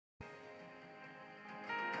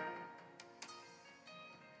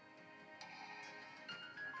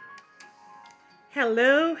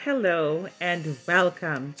Hello, hello, and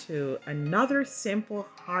welcome to another Simple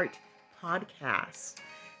Heart podcast.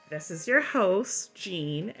 This is your hosts,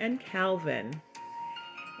 Jean and Calvin.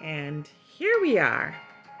 And here we are,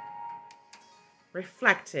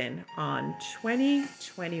 reflecting on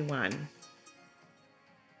 2021.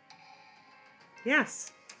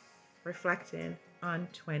 Yes, reflecting on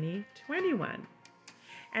 2021.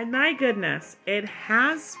 And my goodness, it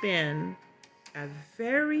has been a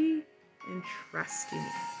very interesting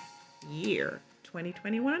year,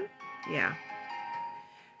 2021. Yeah.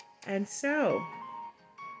 And so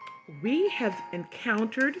we have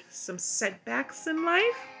encountered some setbacks in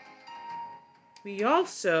life. We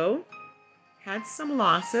also had some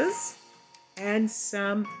losses and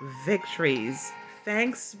some victories.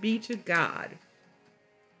 Thanks be to God.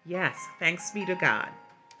 Yes, thanks be to God.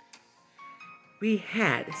 We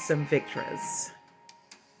had some victories.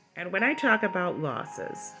 And when I talk about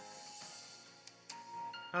losses,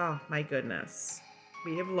 oh my goodness,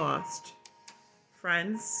 we have lost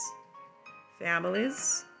friends,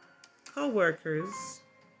 families, co-workers,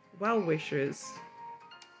 well-wishers,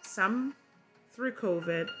 some through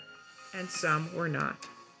COVID and some were not.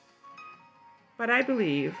 But I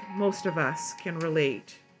believe most of us can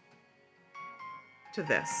relate to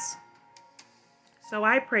this. So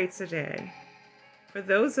I pray today for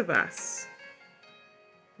those of us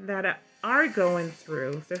that are going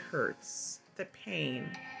through the hurts, the pain,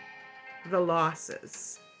 the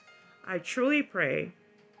losses. I truly pray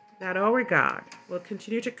that our God will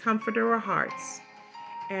continue to comfort our hearts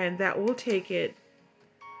and that we'll take it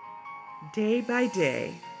day by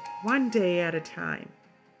day, one day at a time.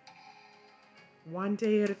 One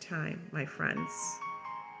day at a time, my friends.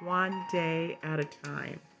 One day at a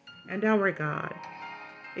time. And our God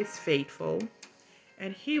is faithful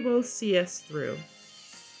and He will see us through.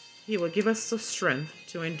 He will give us the strength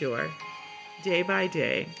to endure day by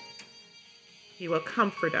day. He will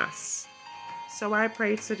comfort us. So I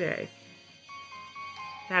pray today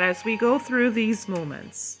that as we go through these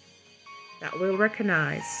moments, that we'll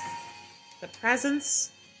recognize the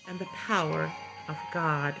presence and the power of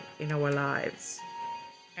God in our lives.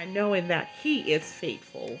 And knowing that He is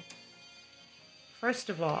faithful. First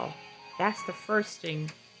of all, that's the first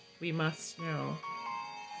thing we must know.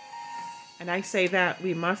 And I say that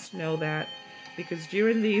we must know that because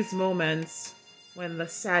during these moments when the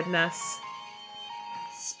sadness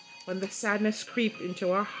creeps into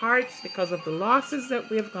our hearts because of the losses that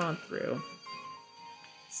we have gone through,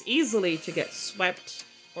 it's easily to get swept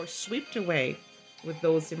or swept away with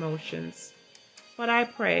those emotions. But I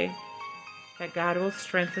pray that God will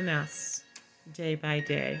strengthen us day by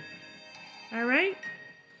day. All right?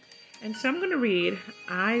 And so I'm going to read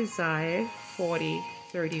Isaiah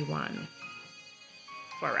 40:31.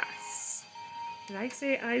 For us. Did I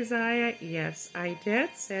say Isaiah? Yes, I did.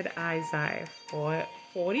 Said Isaiah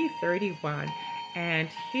 40:31. And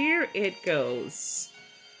here it goes.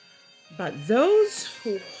 But those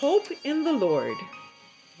who hope in the Lord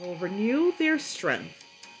will renew their strength.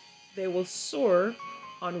 They will soar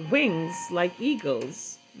on wings like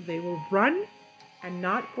eagles. They will run and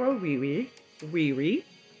not grow weary.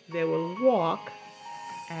 They will walk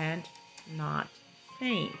and not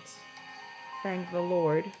faint. Thank the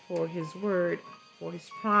Lord for His word, for His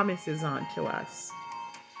promises unto us.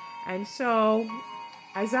 And so,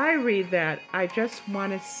 as I read that, I just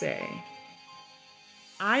want to say,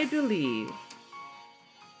 I believe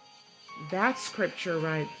that scripture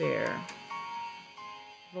right there,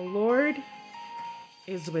 the Lord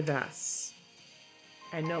is with us.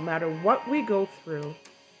 And no matter what we go through,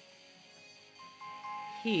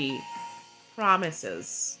 He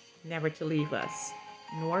promises never to leave us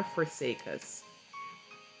nor forsake us.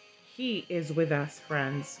 He is with us,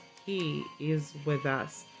 friends. He is with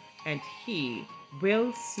us. And He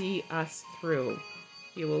will see us through.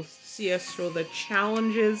 He will see us through the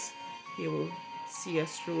challenges. He will see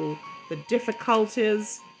us through the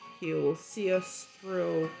difficulties. He will see us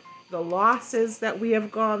through the losses that we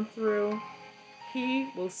have gone through. He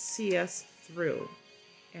will see us through.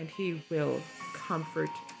 And He will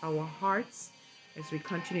comfort our hearts as we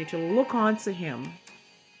continue to look unto Him,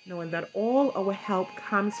 knowing that all our help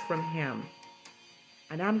comes from Him.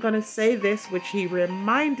 And I'm going to say this, which He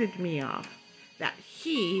reminded me of, that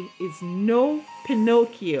He is no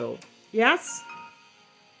Pinocchio. Yes?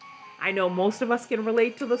 I know most of us can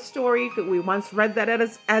relate to the story because we once read that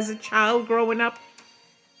as a child growing up.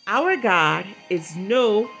 Our God is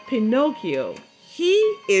no Pinocchio.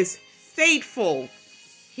 He is faithful.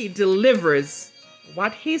 He delivers.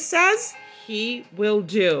 What He says, He will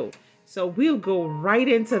do. So we'll go right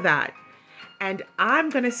into that. And I'm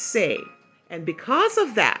going to say, and because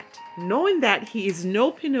of that, knowing that he is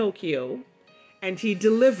no Pinocchio and he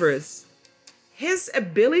delivers, his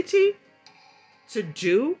ability to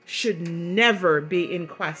do should never be in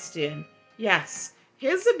question. Yes,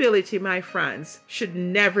 his ability, my friends, should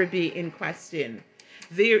never be in question.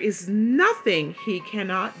 There is nothing he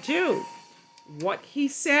cannot do. What he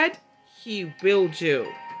said, he will do.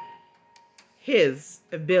 His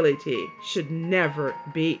ability should never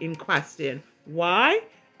be in question. Why?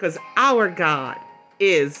 Because our God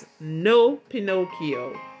is no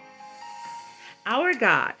Pinocchio. Our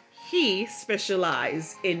God, he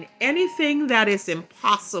specializes in anything that is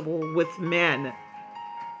impossible with men.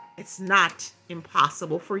 It's not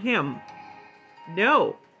impossible for him.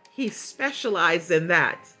 No, he specializes in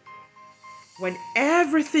that. When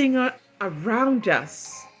everything around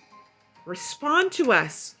us respond to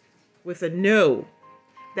us with a no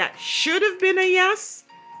that should have been a yes,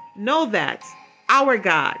 know that our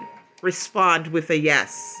God respond with a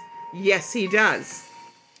yes. Yes, he does.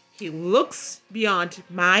 He looks beyond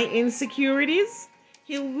my insecurities.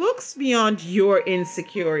 He looks beyond your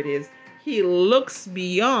insecurities. He looks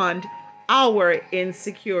beyond our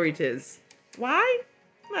insecurities. Why?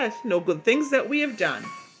 There's no good things that we have done.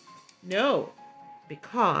 No,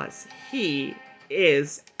 because he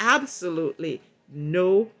is absolutely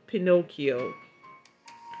no Pinocchio.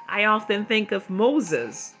 I often think of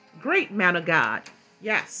Moses, great man of God.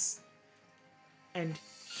 Yes. And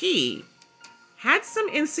he had some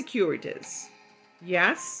insecurities.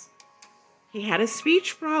 Yes. He had a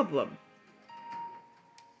speech problem.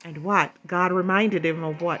 And what? God reminded him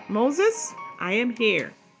of what? Moses, I am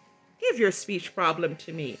here. Give your speech problem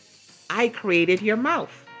to me. I created your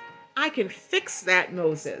mouth. I can fix that,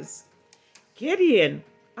 Moses. Gideon,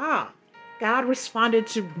 God responded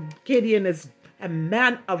to Gideon as a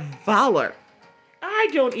man of valor. I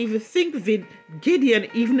don't even think Gideon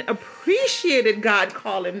even appreciated God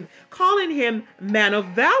calling him man of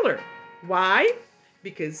valor. Why?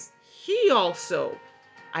 Because he also,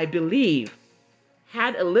 I believe,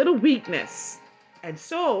 had a little weakness. And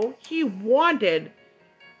so he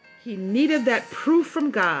needed that proof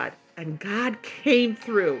from God. And God came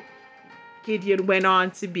through. Gideon went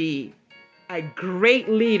on to be a great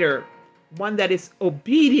leader, one that is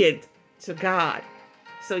obedient to God.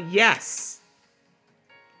 So yes,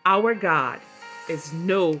 our God is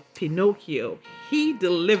no Pinocchio. He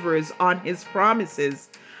delivers on his promises.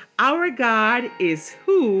 Our God is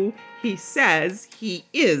who he says he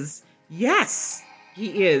is. Yes,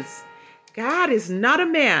 he is. God is not a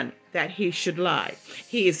man that he should lie.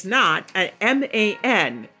 He is not an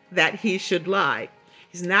man that he should lie.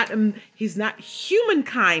 He's not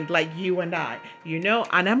humankind like you and I,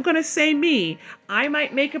 and I'm going to say me, I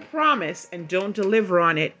might make a promise and don't deliver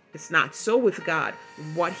on it. It's not so with God.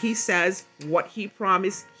 What he says, what he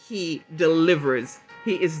promised, he delivers.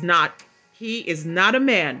 He is not a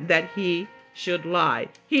man that he should lie.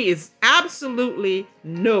 He is absolutely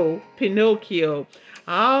no Pinocchio.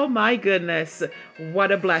 Oh my goodness,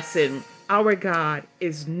 what a blessing. Our God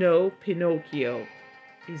is no Pinocchio.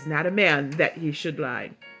 He's not a man that he should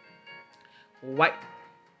lie. What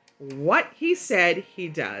he said, he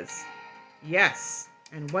does. Yes.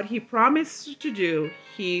 And what he promised to do,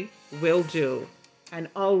 he will do. And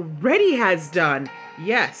already has done.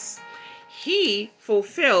 Yes. He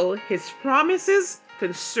fulfilled his promises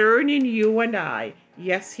concerning you and I.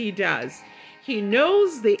 Yes, he does. He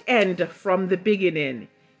knows the end from the beginning.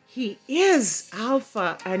 He is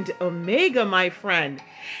Alpha and Omega, my friend.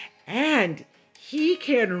 And he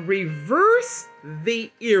can reverse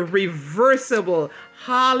the irreversible.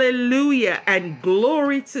 Hallelujah and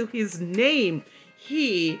glory to his name.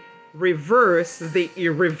 He reversed the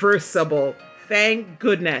irreversible. Thank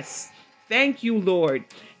goodness. Thank you, Lord.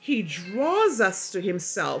 He draws us to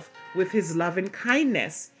himself with his loving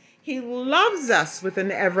kindness. He loves us with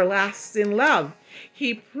an everlasting love.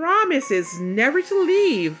 He promises never to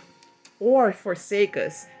leave or forsake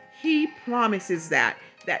us. He promises that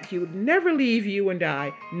he would never leave you and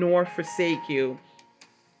I, nor forsake you.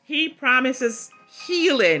 He promises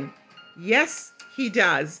healing. Yes, he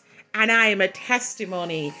does. And I am a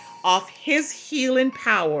testimony of his healing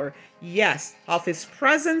power. Yes, of his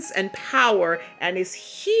presence and power and his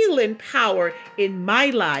healing power in my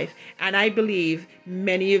life. And I believe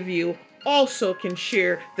many of you also can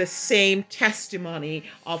share the same testimony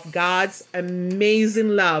of God's amazing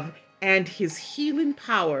love and his healing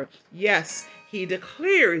power. Yes, he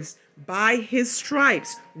declares by his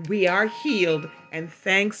stripes we are healed, and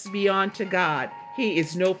thanks be unto God. He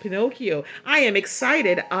is no Pinocchio. I am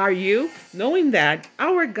excited, are you? Knowing that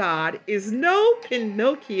our God is no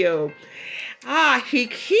Pinocchio. He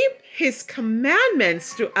keep his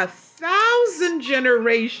commandments to 1,000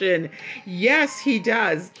 generation. Yes, he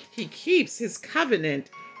does. He keeps his covenant.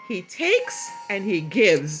 He takes and he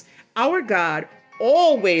gives. Our God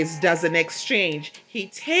always does an exchange. He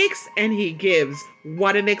takes and he gives.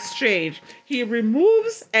 What an exchange. He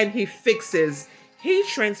removes and he fixes. He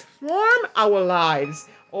transforms our lives.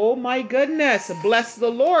 Oh my goodness. Bless the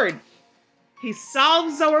Lord. He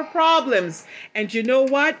solves our problems. And you know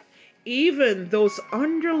what? Even those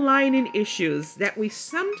underlying issues that we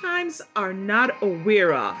sometimes are not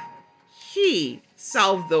aware of, he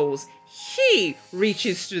solves those. He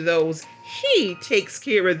reaches to those. He takes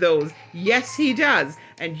care of those. Yes, he does.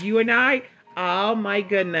 And you and I, oh my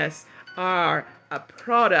goodness, are a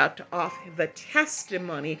product of the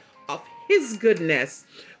testimony of his goodness.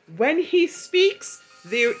 When he speaks,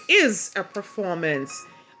 there is a performance.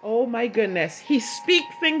 Oh my goodness. He speak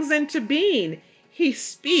things into being. He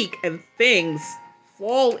speak and things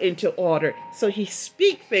fall into order. So he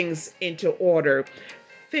speak things into order.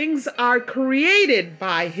 Things are created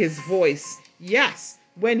by his voice. Yes,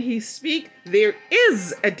 when he speak, there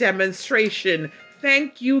is a demonstration.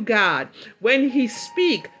 Thank you, God. When he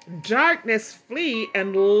speak, darkness flee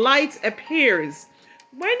and light appears.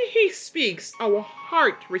 When he speaks, our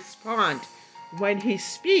heart respond. When he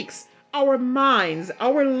speaks, our minds,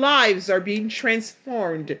 our lives are being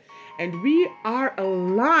transformed, and we are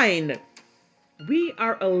aligned. We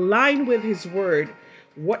are aligned with his word.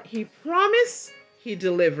 What he promised, he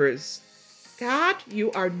delivers. God,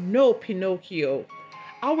 you are no Pinocchio.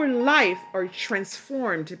 Our life are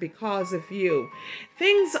transformed because of you.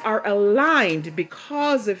 Things are aligned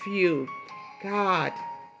because of you. God,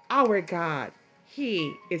 our God,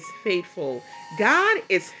 he is faithful. God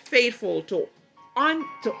is faithful to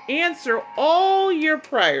answer all your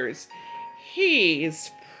prayers.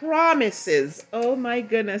 His promises, oh my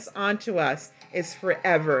goodness, unto us is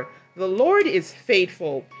forever. The Lord is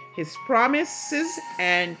faithful. His promises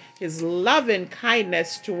and his loving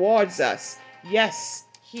kindness towards us. Yes,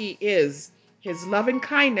 he is. His loving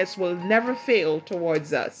kindness will never fail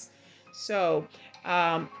towards us. So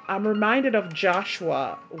I'm reminded of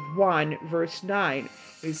Joshua 1 verse 9.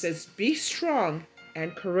 He says, be strong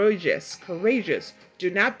and courageous. Do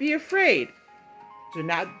not be afraid. Do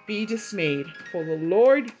not be dismayed, for the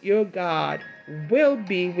Lord your God will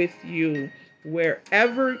be with you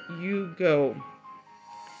wherever you go.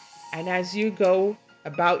 And as you go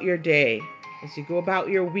about your day, as you go about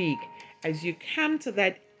your week, as you come to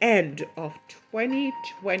that end of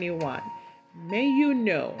 2021, may you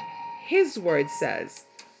know his word says,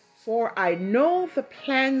 for I know the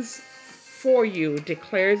plans for you,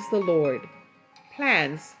 declares the Lord,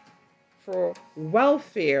 plans for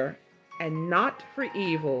welfare and not for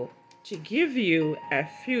evil, to give you a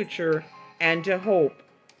future and a hope.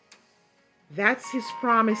 That's his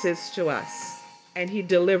promises to us, and he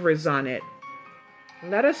delivers on it.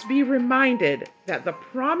 Let us be reminded that the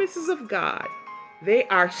promises of God, they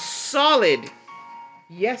are solid.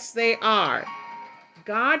 Yes, they are.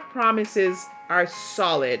 God promises are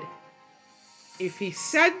solid. If he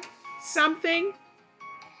said something,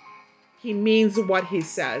 he means what he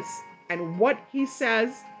says. And what he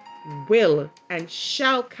says will and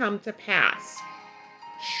shall come to pass.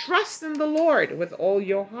 Trust in the Lord with all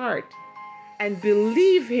your heart and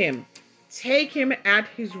believe him. Take him at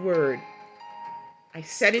his word. I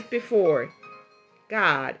said it before.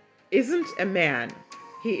 God isn't a man.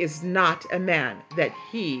 He is not a man that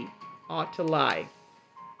he ought to lie.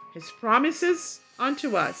 His promises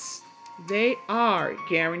unto us, they are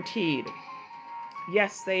guaranteed.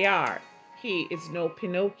 Yes, they are. He is no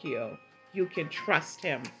Pinocchio. You can trust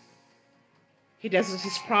him.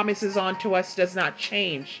 His promises unto us does not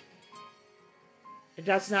change. It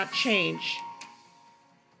does not change.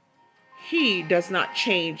 He does not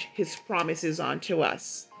change his promises unto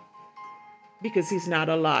us because he's not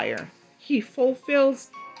a liar. He fulfills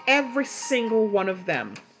every single one of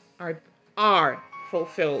them are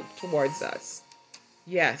fulfilled towards us.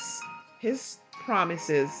 Yes, his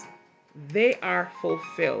promises, they are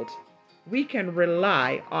fulfilled. We can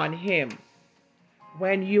rely on him.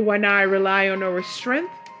 When you and I rely on our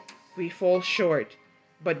strength, we fall short.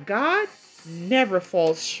 But God never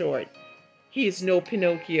falls short. He is no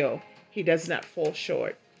Pinocchio. He does not fall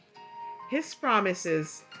short. His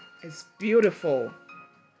promises is beautiful.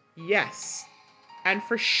 Yes. And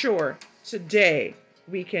for sure, today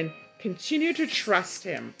we can continue to trust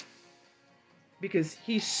him because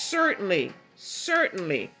he certainly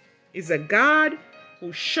is a God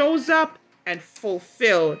who shows up and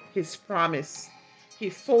fulfill his promise. He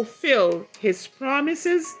fulfilled his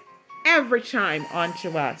promises every time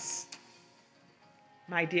unto us.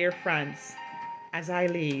 My dear friends, as I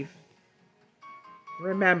leave,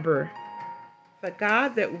 remember the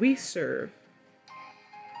God that we serve,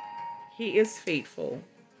 He is faithful.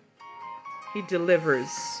 He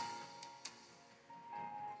delivers.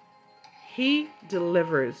 He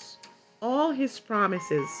delivers. All His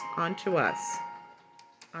promises unto us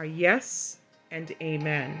are yes and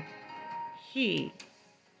amen. He,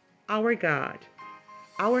 our God,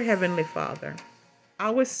 our Heavenly Father,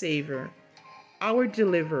 our Savior, our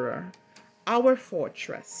Deliverer, our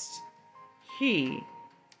Fortress, He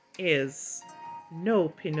is no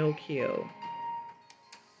Pinocchio.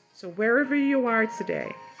 So wherever you are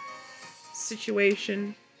today,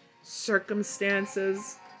 situation,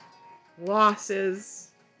 circumstances,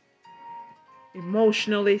 losses,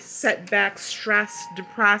 emotionally, setbacks, stress,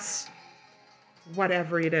 depressed,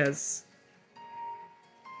 whatever it is,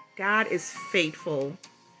 God is faithful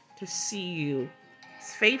to see you.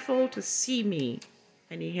 He's faithful to see me,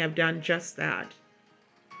 and He have done just that.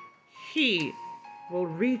 He will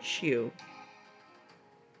reach you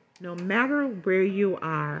no matter where you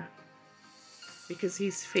are, because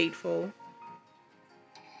He's faithful,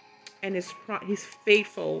 and He's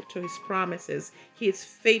faithful to His promises. He is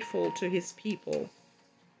faithful to His people.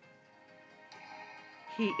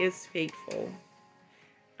 He is faithful.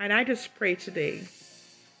 And I just pray today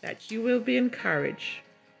that you will be encouraged,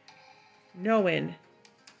 knowing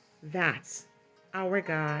that our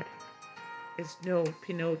God is no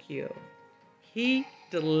Pinocchio. He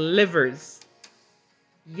delivers.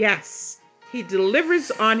 Yes, He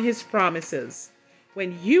delivers on His promises.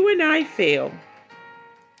 When you and I fail,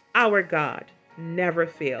 our God never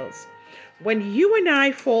fails. When you and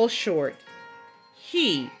I fall short,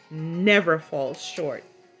 He never falls short.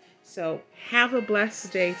 So have a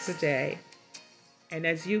blessed day today. And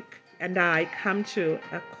as you and I come to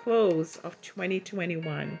a close of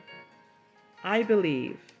 2021, I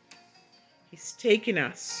believe He's taking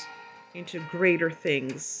us into greater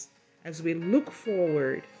things as we look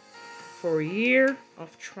forward for a year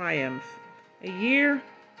of triumph, a year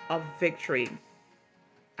of victory.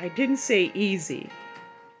 I didn't say easy.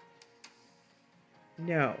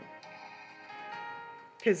 No.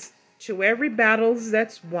 Because to every battles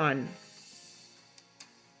that's won,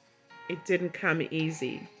 it didn't come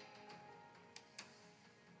easy.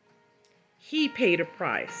 He paid a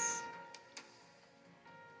price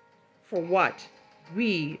for what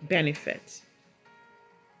we benefit.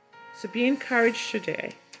 So be encouraged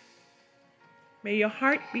today. May your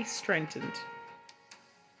heart be strengthened.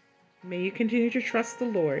 May you continue to trust the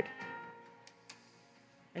Lord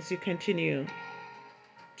as you continue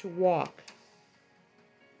to walk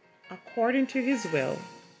according to His will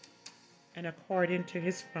and according to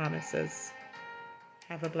His promises.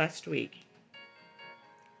 Have a blessed week.